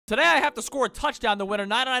Today, I have to score a touchdown to win a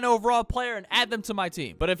 99 overall player and add them to my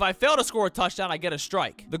team. But if I fail to score a touchdown, I get a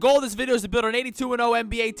strike. The goal of this video is to build an 82-0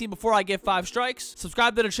 NBA team before I get 5 strikes.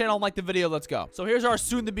 Subscribe to the channel and like the video. Let's go. So here's our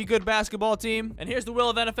soon-to-be good basketball team. And here's the wheel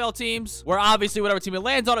of NFL teams, where obviously whatever team it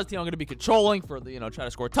lands on is the team I'm going to be controlling for the, try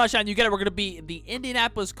to score a touchdown. You get it. We're going to be the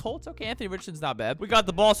Indianapolis Colts. Okay, Anthony Richardson's not bad. We got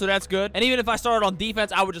the ball, so that's good. And even if I started on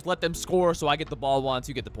defense, I would just let them score so I get the ball once.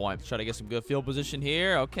 You get the point. Try to get some good field position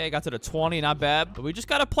here. Okay, got to the 20. Not bad. But we just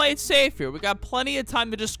got to play it safe here. We got plenty of time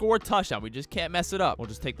to just score a touchdown. We just can't mess it up. We'll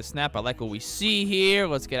just take the snap. I like what we see here.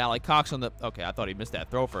 Let's get Alec Cox on the... Okay, I thought he missed that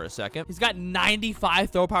throw for a second. He's got 95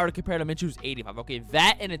 throw power to compare to Minshew's 85. Okay,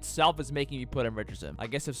 that in itself is making me put in Richardson. I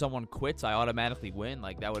guess if someone quits, I automatically win.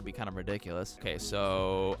 Like, that would be kind of ridiculous. Okay,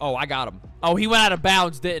 so... Oh, I got him. Oh, he went out of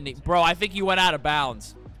bounds, didn't he? Bro, I think he went out of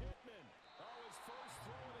bounds.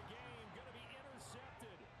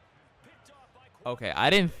 Okay, I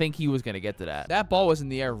didn't think he was going to get to that. That ball was in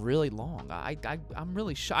the air really long. I'm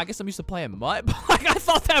really shocked. I guess I'm used to playing mud, but like, I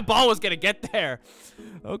thought that ball was going to get there.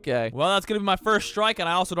 Okay. Well, that's going to be my first strike, and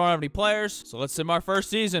I also don't have any players. So let's sim our first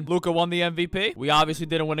season. Luka won the MVP. We obviously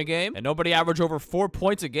didn't win a game, and nobody averaged over 4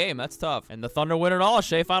 points a game. That's tough. And the Thunder win it all.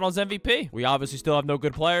 Shea Finals MVP. We obviously still have no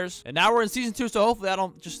good players. And now we're in season 2, so hopefully I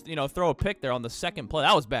don't just, throw a pick there on the second play.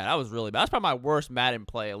 That was bad. That was really bad. That's probably my worst Madden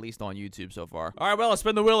play, at least on YouTube so far. All right, well, let's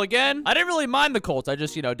spin the wheel again. I didn't really mind the Colts. I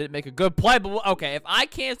just, didn't make a good play. But, okay, if I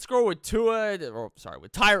can't score with Tua, or, sorry,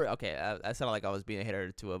 with Tyra. Okay, I sounded like I was being a hater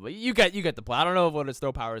to Tua, but you get the play. I don't know what his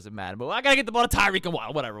throw power is in Madden, but I got to get the ball to Tyreek and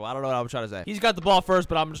Waddle. Whatever. I don't know what I'm trying to say. He's got the ball first,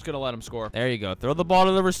 but I'm just going to let him score. There you go. Throw the ball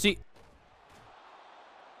to the receiver.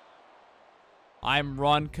 I'm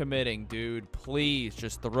run committing, dude. Please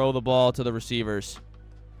just throw the ball to the receivers.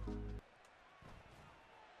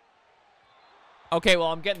 Okay, well,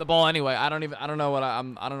 I'm getting the ball anyway. I don't know what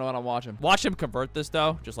I'm watching. Watch him convert this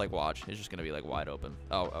though. Just like watch. It's just gonna be like wide open.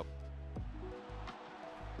 Oh.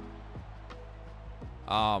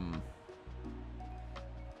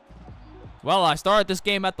 Well, I started this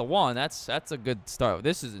game at the 1. That's a good start.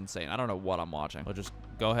 This is insane. I don't know what I'm watching. I'll just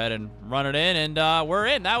go ahead and run it in, and we're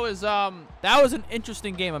in. That was an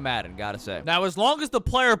interesting game of Madden, gotta say. Now, as long as the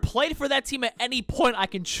player played for that team at any point, I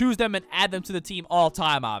can choose them and add them to the team all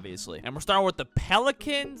time, obviously. And we're starting with the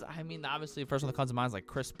Pelicans. I mean, obviously, the first one that comes to mind is like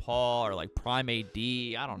Chris Paul or like Prime AD.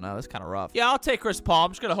 I don't know. That's kind of rough. Yeah, I'll take Chris Paul.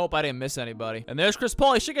 I'm just gonna hope I didn't miss anybody. And there's Chris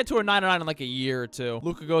Paul. He should get to a 99 in like a year or 2.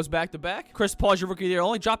 Luka goes back to back. Chris Paul's your rookie of the year,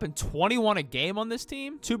 only dropping 21 a game on this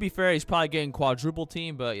team. To be fair, he's probably getting quadruple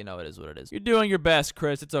team, but it is what it is. You're doing your best,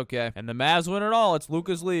 Chris. It's okay. And the Mavs win it all. It's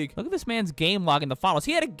Luka's league. Look at this man's game log in the finals.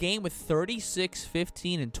 He had a game with 36,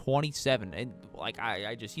 15, and 27. And like,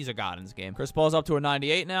 he's a god in this game. Chris Paul's up to a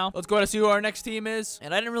 98 now. Let's go ahead and see who our next team is.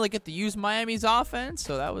 And I didn't really get to use Miami's offense,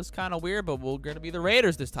 so that was kind of weird, but we're going to be the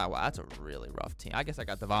Raiders this time. Wow, that's a really rough team. I guess I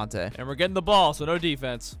got Devontae. And we're getting the ball, so no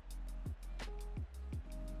defense.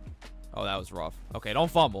 Oh, that was rough. Okay,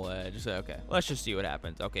 don't fumble. Okay. Let's just see what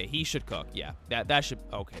happens. Okay, he should cook. Yeah, that should...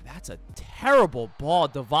 Okay, that's a terrible ball.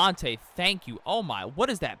 Devontae, thank you. Oh, my. What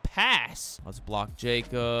is that pass? Let's block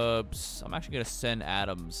Jacobs. I'm actually going to send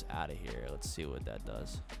Adams out of here. Let's see what that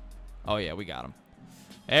does. Oh, yeah, we got him.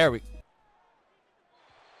 There we...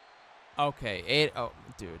 Okay, oh,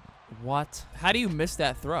 dude. What? How do you miss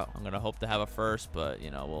that throw? I'm going to hope to have a first, but,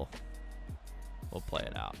 we'll play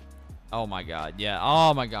it out. Oh, my God. Yeah.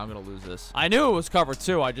 Oh, my God. I'm going to lose this. I knew it was cover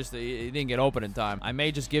 2. It didn't get open in time. I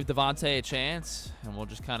may just give Devontae a chance, and we'll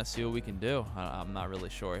just kind of see what we can do. I'm not really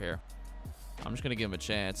sure here. I'm just going to give him a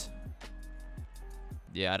chance.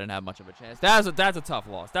 Yeah, I didn't have much of a chance. That's a tough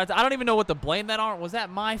loss. I don't even know what to blame that on. Was that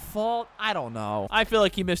my fault? I don't know. I feel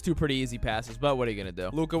like he missed 2 pretty easy passes, but what are you going to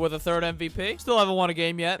do? Luka with a 3rd MVP. Still haven't won a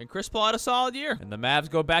game yet. And Chris Paul had a solid year. And the Mavs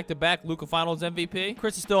go back-to-back. Luka Finals MVP.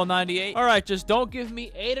 Chris is still a 98. All right, just don't give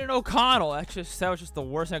me Aiden O'Connell. That was just the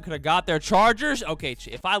worst I could have got there. Chargers. Okay,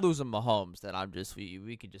 if I lose him Mahomes, then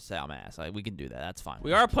we can just say I'm ass. We can do that. That's fine.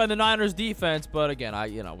 We are playing the Niners defense, but again,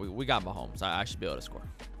 we got Mahomes. I should be able to score.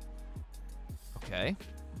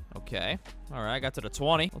 Okay. All right, I got to the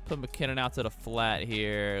 20. We'll put McKinnon out to the flat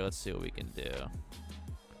here. Let's see what we can do.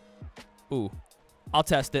 Ooh, I'll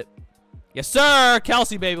test it. Yes, sir.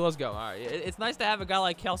 Kelsey, baby. Let's go. All right. It's nice to have a guy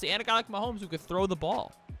like Kelsey and a guy like Mahomes who could throw the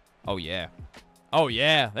ball. Oh, yeah. Oh,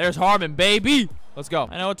 yeah. There's Harmon, baby. Let's go.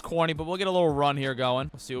 I know it's corny, but we'll get a little run here going.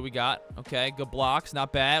 Let's see what we got. Okay, good blocks.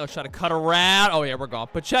 Not bad. Let's try to cut around. Oh, yeah, we're gone.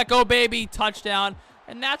 Pacheco, baby. Touchdown.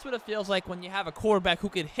 And that's what it feels like when you have a quarterback who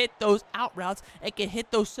can hit those out routes and can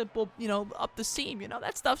hit those simple, you know, up the seam. You know,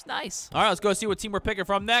 that stuff's nice. All right, let's go see what team we're picking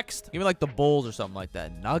from next. Give me like the Bulls or something like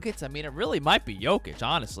that. Nuggets? I mean, it really might be Jokic,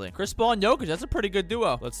 honestly. Chris Paul and Jokic, that's a pretty good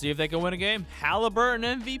duo. Let's see if they can win a game.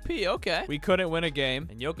 Halliburton MVP. Okay. We couldn't win a game.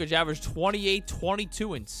 And Jokic averaged 28,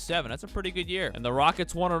 22, and 7. That's a pretty good year. And the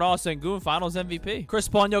Rockets won it all. Sengun Finals MVP. Chris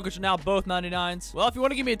Paul and Jokic are now both 99s. Well, if you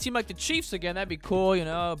want to give me a team like the Chiefs again, that'd be cool. You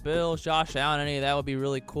know, Bills, Josh Allen, any of that would be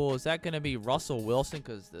really cool. Is that going to be Russell Wilson?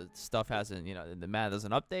 Because the stuff hasn't, you know, the math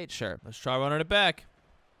doesn't update? Sure. Let's try running it back.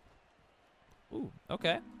 Ooh,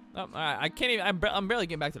 okay. All right, I can't even, I'm barely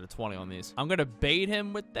getting back to the 20 on these. I'm going to bait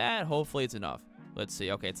him with that. Hopefully it's enough. Let's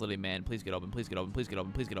see. Okay, it's literally man. Please get open. Please get open. Please get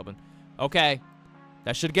open. Please get open. Okay.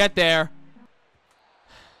 That should get there.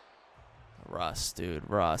 Russ, dude.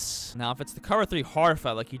 Russ. Now, if it's the cover 3 hard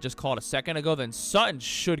fight like he just called a second ago, then Sutton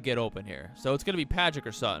should get open here. So it's going to be Patrick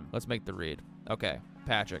or Sutton. Let's make the read. Okay,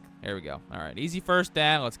 Patrick. Here we go. All right, easy first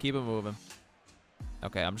down. Let's keep it moving.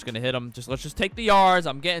 Okay, I'm just going to hit him. Let's just take the yards.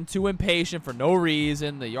 I'm getting too impatient for no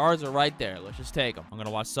reason. The yards are right there. Let's just take them. I'm going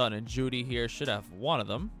to watch Sutton and Judy here. Should have one of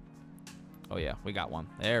them. Oh, yeah, we got one.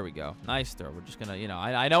 There we go. Nice throw. We're just going to, you know,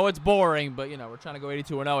 I know it's boring, but, you know, we're trying to go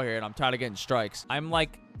 82-0 here, and I'm tired of getting strikes. I'm,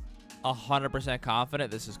 like, 100% confident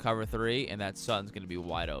this is cover 3, and that Sutton's going to be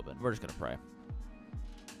wide open. We're just going to pray.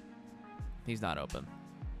 He's not open.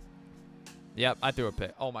 Yep, I threw a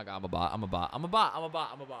pick. Oh my god, I'm a bot. I'm a bot. I'm a bot. I'm a bot.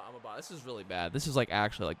 I'm a bot. I'm a bot. This is really bad. This is like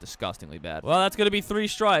actually like disgustingly bad. Well, that's gonna be 3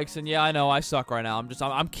 strikes, and yeah, I know I suck right now. I'm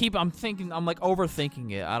thinking. I'm like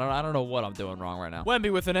overthinking it. I don't know what I'm doing wrong right now.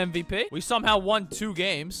 Wemby with an MVP. We somehow won 2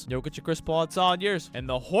 games. Jokic and Chris Paul had solid years, and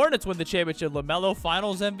the Hornets win the championship. LaMelo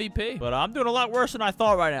Finals MVP. But I'm doing a lot worse than I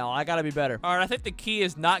thought right now. I gotta be better. All right, I think the key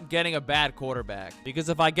is not getting a bad quarterback, because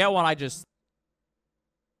if I get one,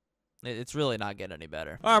 it's really not getting any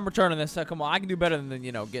better. All right, I'm returning this. Come on, I can do better than,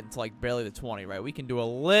 you know, getting to like barely the 20, right? We can do a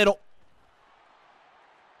little.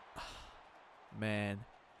 Man,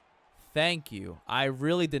 thank you. I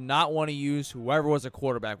really did not want to use whoever was a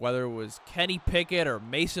quarterback, whether it was Kenny Pickett or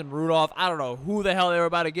Mason Rudolph. I don't know who the hell they were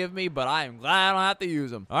about to give me, but I am glad I don't have to use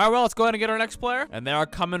them. All right, well, let's go ahead and get our next player. And they are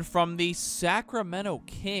coming from the Sacramento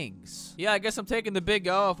Kings. Yeah, I guess I'm taking the big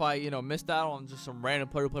O if I, you know, missed out on just some random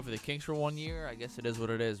player who played for the Kings for 1 year. I guess it is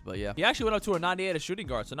what it is, but yeah. He actually went up to a 98 at shooting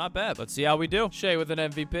guard, so not bad. Let's see how we do. Shea with an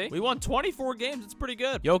MVP. We won 24 games. It's pretty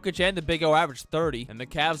good. Jokic and the big O averaged 30, and the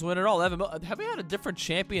Cavs win it all. Have we had a different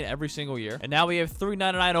champion every single year? And now we have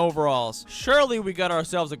 399 overalls. Surely we got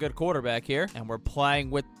ourselves a good quarterback here, and we're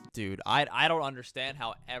playing with... Dude, I don't understand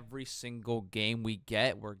how every single game we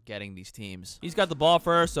get, we're getting these teams. He's got the ball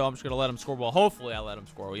first, so I'm just going to let him score. Well, hopefully I let him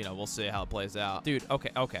score. You know, we'll see how it plays out. Dude, okay.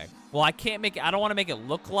 Well, I can't make it... I don't want to make it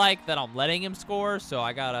look like that I'm letting him score, so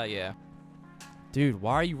I gotta, yeah. Dude,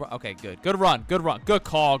 why are you... Okay, good. Good run. Good run. Good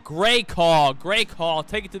call. Great call. Great call.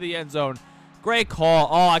 Take it to the end zone. Great call.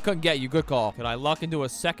 Oh, I couldn't get you. Good call. Could I luck into a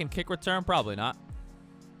second kick return? Probably not.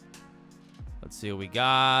 Let's see what we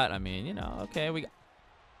got. I mean, you know, okay. We got...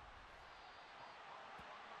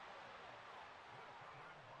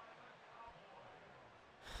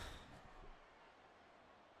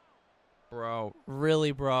 Bro,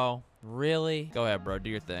 really, bro? Really? Go ahead, bro. Do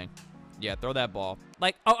your thing. Yeah, throw that ball.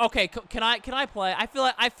 Like, oh, okay. Can I play? I feel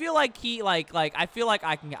like I feel like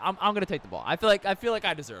I can. I'm gonna take the ball. I feel like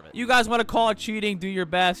I deserve it. You guys want to call it cheating? Do your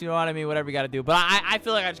best. You know what I mean? Whatever you got to do. But I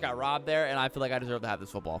feel like I just got robbed there, and I feel like I deserve to have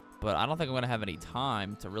this football. But I don't think I'm gonna have any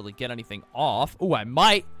time to really get anything off. Ooh, I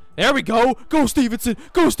might. There we go. Go Stevenson.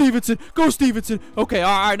 Go Stevenson. Go Stevenson. Okay,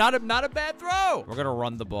 all right. Not a bad throw. We're going to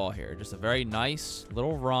run the ball here. Just a very nice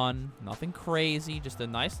little run. Nothing crazy. Just a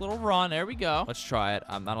nice little run. There we go. Let's try it.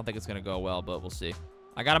 I don't think it's going to go well, but we'll see.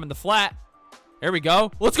 I got him in the flat. There we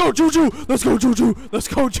go. Let's go, Juju. Let's go, Juju. Let's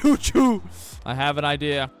go, Juju. I have an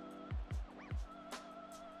idea.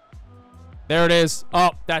 There it is.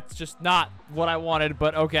 Oh, that's just not what I wanted,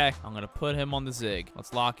 but okay. I'm going to put him on the zig.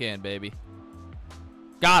 Let's lock in, baby.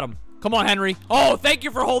 Got him. Come on, Henry. Oh, thank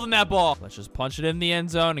you for holding that ball. Let's just punch it in the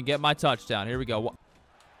end zone and get my touchdown. Here we go.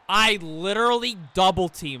 I literally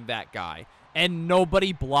double-teamed that guy, and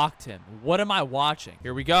nobody blocked him. What am I watching?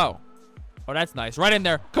 Here we go. Oh, that's nice. Right in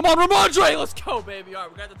there. Come on, Ramondre. Let's go, baby. All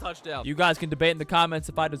right, we got the touchdown. You guys can debate in the comments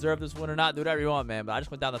if I deserve this win or not. Do whatever you want, man. But I just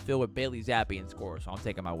went down the field with Bailey Zappi and scored, so I'm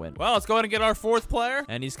taking my win. Well, let's go ahead and get our 4th player.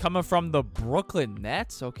 And he's coming from the Brooklyn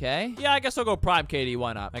Nets, okay? Yeah, I guess I'll go prime KD.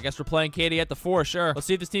 Why not? I guess we're playing KD at the 4, sure. Let's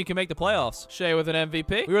see if this team can make the playoffs. Shea with an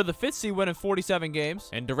MVP. We were the 5th seed winning 47 games.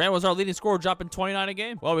 And Durant was our leading scorer, dropping 29 a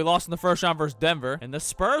game. Well, we lost in the first round versus Denver. And the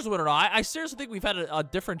Spurs win it all. I seriously think we've had a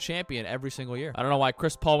different champion every single year. I don't know why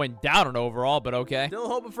Chris Paul went down and over. overall, but okay. Still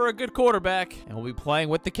hoping for a good quarterback. And we'll be playing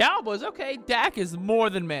with the Cowboys. Okay, Dak is more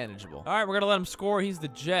than manageable. All right, we're going to let him score. He's the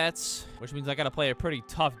Jets, which means I got to play a pretty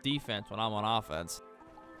tough defense when I'm on offense.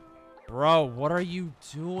 Bro, what are you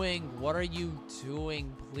doing? What are you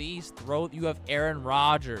doing? Please throw. You have Aaron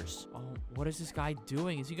Rodgers. Oh, what is this guy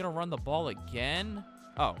doing? Is he going to run the ball again?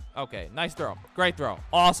 Oh, okay. Nice throw. Great throw.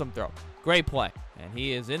 Awesome throw. Great play. And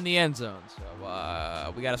he is in the end zone.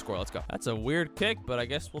 So, we got to score. Let's go. That's a weird kick, but I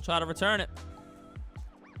guess we'll try to return it.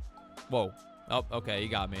 Whoa. Oh, okay. You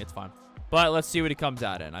got me. It's fine. But let's see what he comes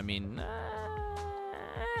out in. I mean,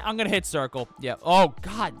 I'm going to hit circle. Yeah. Oh,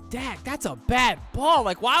 God, Dak, that's a bad ball.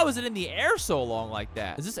 Like, why was it in the air so long like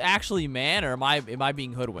that? Is this actually man, or am I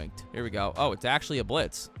being hoodwinked? Here we go. Oh, it's actually a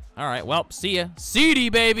blitz. All right, well, see ya. CD,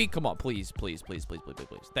 baby. Come on, please, please, please, please, please, please,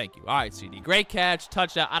 please. Thank you. All right, CD. Great catch,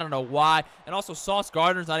 touchdown. I don't know why. And also, Sauce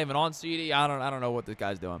Gardner's not even on CD. I don't know what this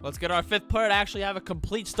guy's doing. Let's get our fifth player to actually have a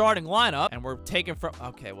complete starting lineup. And we're taking from...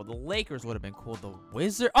 Okay, well, the Lakers would have been cool. The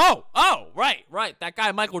Wizards... Oh, right. That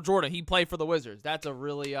guy, Michael Jordan, he played for the Wizards. That's a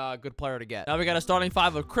really good player to get. Now we got a starting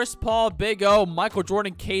five of Chris Paul, Big O, Michael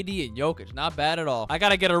Jordan, KD, and Jokic. Not bad at all. I got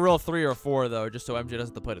to get a real 3 or 4, though, just so MJ doesn't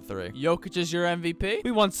have to play the 3. Jokic is your MVP.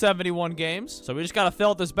 We won 71 games. So we just got to fill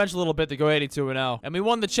out this bench a little bit to go 82-0. And we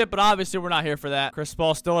won the chip, but obviously we're not here for that. Chris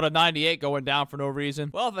Paul still at a 98 going down for no reason.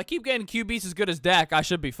 Well, if I keep getting QBs as good as Dak, I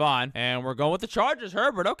should be fine. And we're going with the Chargers.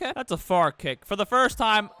 Herbert, okay. That's a far kick. For the first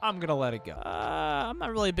time, I'm going to let it go. I'm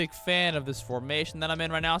not really a big fan of this formation that I'm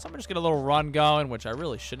in right now, so I'm just going to get a little run going, which I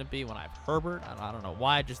really shouldn't be when I have Herbert. I don't know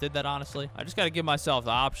why I just did that, honestly. I just got to give myself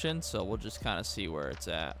the option, so we'll just kind of see where it's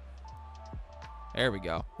at. There we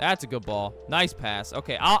go. That's a good ball. Nice pass.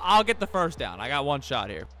 Okay, I'll get the first down. I got one shot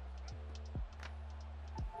here.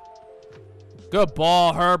 Good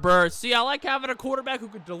ball, Herbert. See, I like having a quarterback who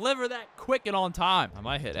could deliver that quick and on time. I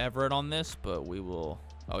might hit Everett on this, but we will...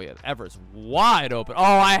 Oh, yeah, Everett's wide open. Oh,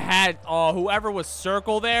 I had... Oh, whoever was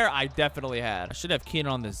circle there, I definitely had. I should have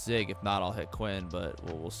Keenan on the zig. If not, I'll hit Quinn, but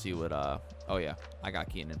we'll see what... Oh, yeah, I got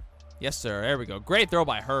Keenan. Yes, sir. There we go. Great throw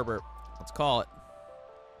by Herbert. Let's call it.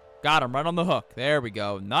 Got him right on the hook. There we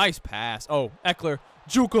go. Nice pass. Oh, Eckler.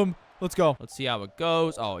 Juke him. Let's go. Let's see how it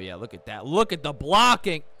goes. Oh, yeah. Look at that. Look at the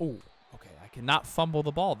blocking. Ooh. Okay. I cannot fumble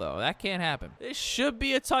the ball, though. That can't happen. This should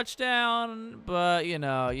be a touchdown, but, you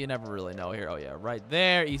know, you never really know here. Oh, yeah. Right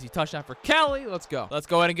there. Easy touchdown for Kelly. Let's go. Let's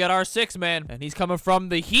go ahead and get our 6th man. And he's coming from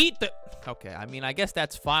the Heat. Okay. I mean, I guess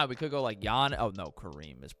that's fine. We could go like Jan. Oh, no.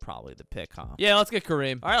 Kareem is probably the pick, huh? Yeah, let's get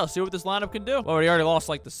Kareem. All right. Let's see what this lineup can do. Well, we already lost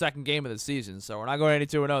like the 2nd game of the season, so we're not going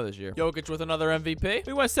 82-0 this year. Jokic with another MVP.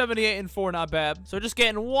 We went 78-4. Not bad. So just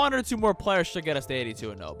getting 1 or 2 more players should get us to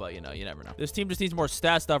 82-0, but, you know, you never know. This team just needs more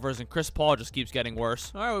stat stuffers, and Chris Paul just keeps getting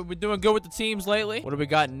worse. All right. We've been doing good with the teams lately. What do we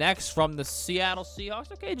got next from the Seattle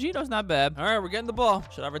Seahawks? Okay, Gino's not bad. All right. We're getting the ball.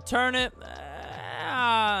 Should I return it?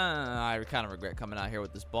 I kind of regret coming out here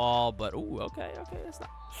with this ball, but ooh, okay, that's not.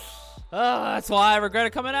 That's why I regret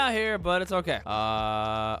it coming out here, but it's okay.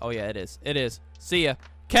 Oh yeah, it is. It is. See ya,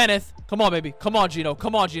 Kenneth. Come on, baby. Come on, Gino.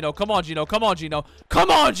 Come on, Gino. Come on, Gino. Come on, Gino.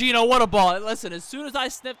 Come on, Gino. What a ball! Listen, as soon as I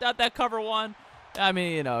sniffed out that cover 1. I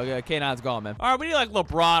mean, you know, K9's gone, man. All right, we need like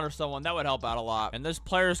LeBron or someone. That would help out a lot. And there's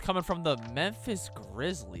players coming from the Memphis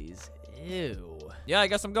Grizzlies. Ew. Yeah, I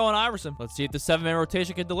guess I'm going Iverson. Let's see if the 7-man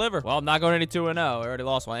rotation can deliver. Well, I'm not going 82-0. I already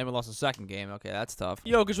lost one. I even lost the 2nd game. Okay, that's tough.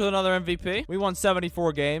 Jokic with another MVP. We won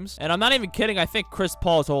 74 games. And I'm not even kidding. I think Chris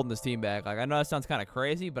Paul is holding this team back. Like, I know that sounds kind of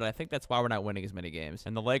crazy, but I think that's why we're not winning as many games.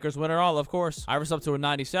 And the Lakers win it all, of course. Iverson up to a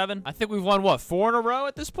 97. I think we've won, what, 4 in a row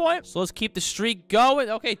at this point? So let's keep the streak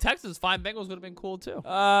going. Okay, Texas 5 Bengals would have been cool, too.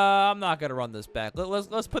 I'm not going to run this back.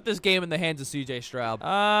 Let's put this game in the hands of CJ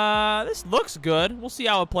Stroud. This looks good. We'll see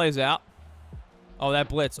how it plays out. Oh, that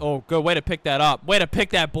blitz. Oh, good way to pick that up. Way to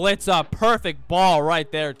pick that blitz up. Perfect ball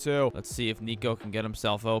right there, too. Let's see if Nico can get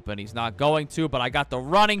himself open. He's not going to, but I got the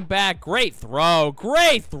running back. Great throw.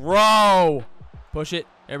 Great throw. Push it.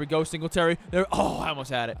 There we go, Singletary. There. Oh, I almost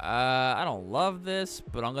had it. I don't love this,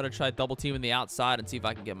 but I'm going to try double teaming the outside and see if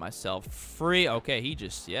I can get myself free. Okay, he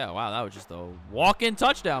just, yeah, wow, that was just a walk-in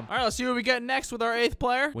touchdown. All right, let's see what we get next with our 8th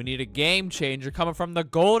player. We need a game changer coming from the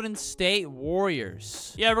Golden State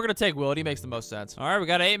Warriors. Yeah, we're going to take Wilt. He makes the most sense. All right, we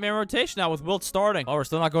got an 8-man rotation now with Wilt starting. Oh, we're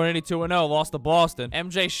still not going 82-0. Lost to Boston.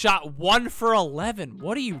 MJ shot 1 for 11.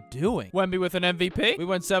 What are you doing? Wemby with an MVP. We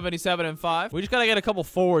went 77-5. We just got to get a couple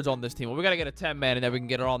forwards on this team. Well, we got to get a 10-man, and then we can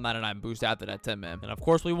get all 99 boost after that 10-man. And of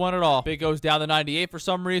course, we won it all. Big goes down to 98 for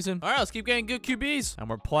some reason. All right, let's keep getting good QBs. And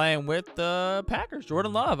we're playing with the Packers.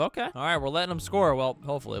 Jordan Love. Okay. All right, we're letting him score. Well,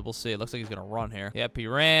 hopefully, we'll see. It looks like he's going to run here. Yep, he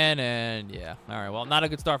ran, and yeah. All right, well, not a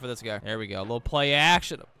good start for this guy. There we go. A little play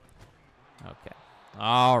action. Okay.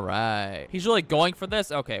 All right. He's really going for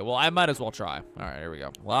this? Okay, well, I might as well try. All right, here we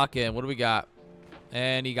go. Lock in. What do we got?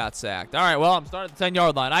 And he got sacked. All right, well, I'm starting at the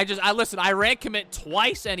 10-yard line. Listen, I ran commit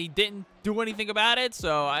twice, and he didn't do anything about it.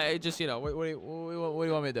 So I just, you know, what do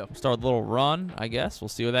you want me to do? Start with a little run, I guess. We'll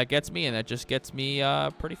see where that gets me, and that just gets me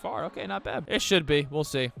pretty far. Okay, not bad. It should be. We'll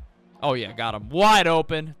see. Oh, yeah, got him. Wide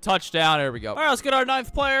open. Touchdown. There we go. All right, let's get our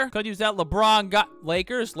 9th player. Could use that. LeBron got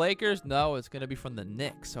Lakers. Lakers. No, it's going to be from the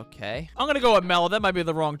Knicks. Okay. I'm going to go with Melo. That might be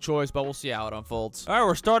the wrong choice, but we'll see how it unfolds. All right,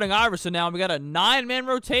 we're starting Iverson now. We got a 9-man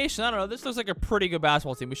rotation. I don't know. This looks like a pretty good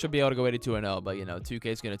basketball team. We should be able to go 82-0, but, you know,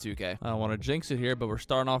 2K's going to 2K. I don't want to jinx it here, but we're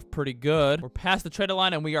starting off pretty good. We're past the trade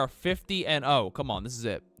line, and we are 50-0. Come on, this is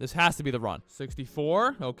it. This has to be the run.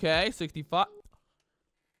 64. Okay, 65.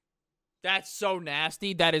 That's so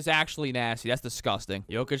nasty. That is actually nasty. That's disgusting.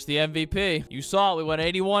 Jokic, the MVP. You saw it. We went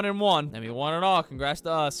 81-1, and we won it all. Congrats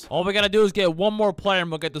to us. All we got to do is get one more player,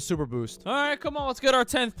 and we'll get the super boost. All right, come on. Let's get our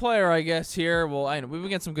 10th player, I guess, here. Well, I know we've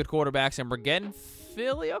been getting some good quarterbacks, and we're getting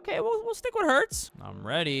Philly. Okay, we'll stick with Hurts. I'm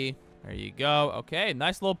ready. There you go. Okay,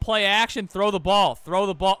 nice little play action. Throw the ball. Throw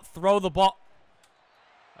the ball. Throw the ball.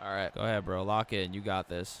 All right, go ahead, bro. Lock in. You got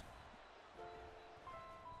this.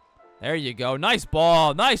 There you go. Nice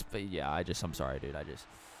ball. Nice. Yeah, I'm sorry, dude.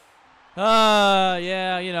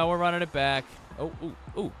 Yeah, you know, we're running it back. Oh,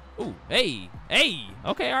 ooh. Hey.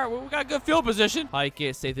 Okay, all right, we got good field position. Hike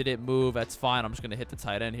it, safety didn't move. That's fine. I'm just going to hit the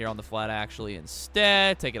tight end here on the flat, actually,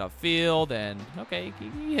 instead. Take it upfield, and, okay,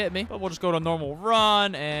 he hit me. But we'll just go to a normal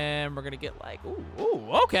run, and we're going to get, like, ooh,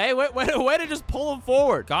 okay. Way to just pull him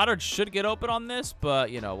forward. Goddard should get open on this,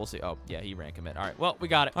 but, you know, we'll see. Oh, yeah, he ran commit. All right, well, we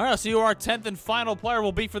got it. All right, let's see who our 10th and final player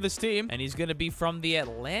will be for this team, and he's going to be from the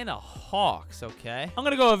Atlanta Hawks, okay? I'm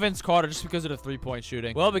going to go with Vince Carter just because of the three-point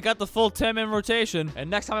shooting. Well, we got the full 10-man rotation, and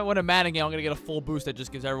next time I win a Madden game, I'm going to get a full boost that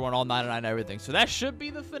just gives everyone all 99 and everything. So that should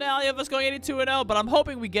be the finale of us going 82-0, but I'm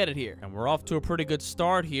hoping we get it here. And we're off to a pretty good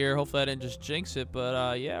start here. Hopefully I didn't just jinx it,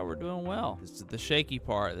 but yeah, we're doing well. This is the shaky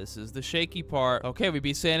part. Okay, we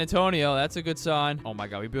beat San Antonio. That's a good sign. Oh my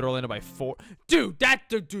God, we beat Orlando by 4. Dude,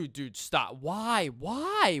 dude, stop. Why?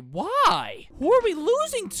 Who are we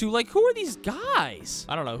losing to? Like, who are these guys?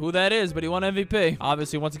 I don't know who that is, but he won MVP.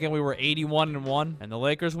 Obviously, once again, we were 81-1, and the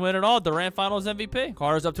Lakers win it all. Durant Finals MVP.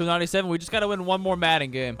 Carter's up to 97. We just got to win one more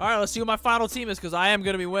Madden game. All right, let's see who my final team is, because I am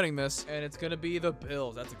going to be winning this, and it's going to be the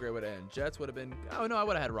Bills. That's a great way to end. Jets would have been... Oh, no, I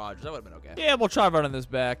would have had Rodgers. That would have been okay. Yeah, we'll try running this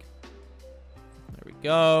back. There we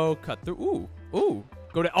go. Cut through. Ooh.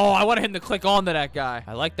 Go to... Oh, I wanted him to click onto that guy.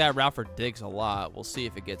 I like that route for Diggs a lot. We'll see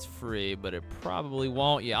if it gets free, but it probably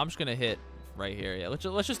won't. Yeah, I'm just going to hit right here. Yeah,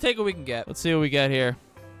 let's just take what we can get. Let's see what we get here.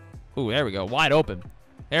 Ooh, there we go. Wide open.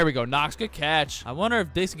 There we go. Knox, good catch. I wonder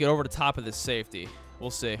if Diggs can get over the top of this safety.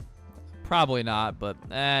 We'll see. Probably not, but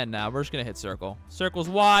nah, we're just going to hit circle. Circle's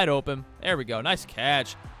wide open. There we go. Nice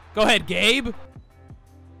catch. Go ahead, Gabe.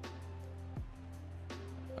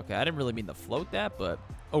 Okay, I didn't really mean to float that, but...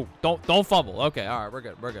 Oh, don't fumble. Okay, all right, we're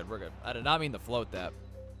good. I did not mean to float that.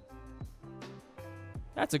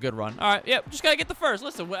 That's a good run. All right, yep, just got to get the first.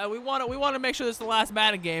 Listen, we want to make sure this is the last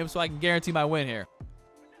Madden game so I can guarantee my win here.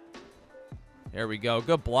 There we go.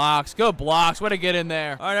 Good blocks. Way to get in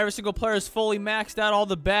there. All right, every single player is fully maxed out. All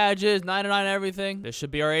the badges, 99 everything. This should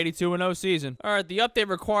be our 82-0 season. All right, the update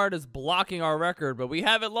required is blocking our record, but we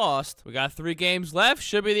haven't lost. We got 3 games left.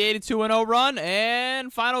 Should be the 82-0 run.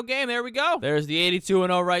 And final game. There we go. There's the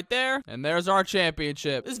 82-0 right there. And there's our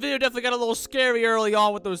championship. This video definitely got a little scary early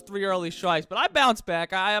on with those 3 early strikes, but I bounced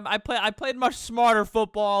back. I played much smarter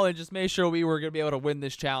football and just made sure we were going to be able to win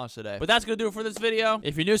this challenge today. But that's going to do it for this video.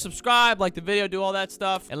 If you're new, subscribe, like the video, do all that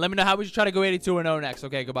stuff, and let me know how we should try to go 82-0 next.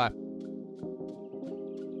 Okay, goodbye.